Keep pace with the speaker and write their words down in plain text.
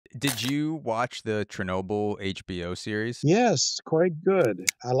Did you watch the Chernobyl HBO series? Yes, quite good.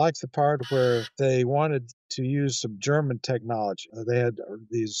 I like the part where they wanted to use some German technology. They had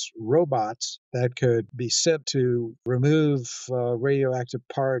these robots that could be sent to remove radioactive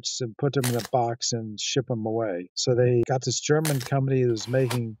parts and put them in a box and ship them away. So they got this German company that was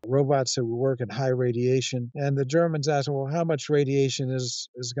making robots that would work in high radiation. And the Germans asked, well, how much radiation is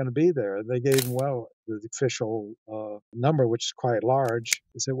going to be there? And they gave them, well, the official number, which is quite large.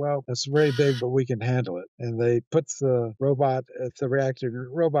 They said, well, that's very big, but we can handle it. And they put the robot at the reactor, and the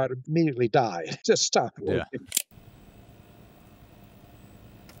robot immediately died, just stopped Yeah. working.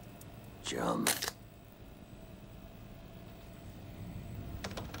 Jump.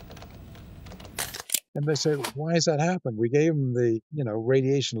 And they said, why has that happened? We gave them the,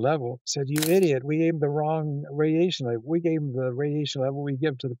 radiation level. Said, you idiot, we gave them the wrong radiation level. We gave them the radiation level we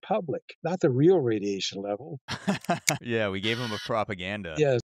give to the public, not the real radiation level. Yeah, we gave him a propaganda. Yes.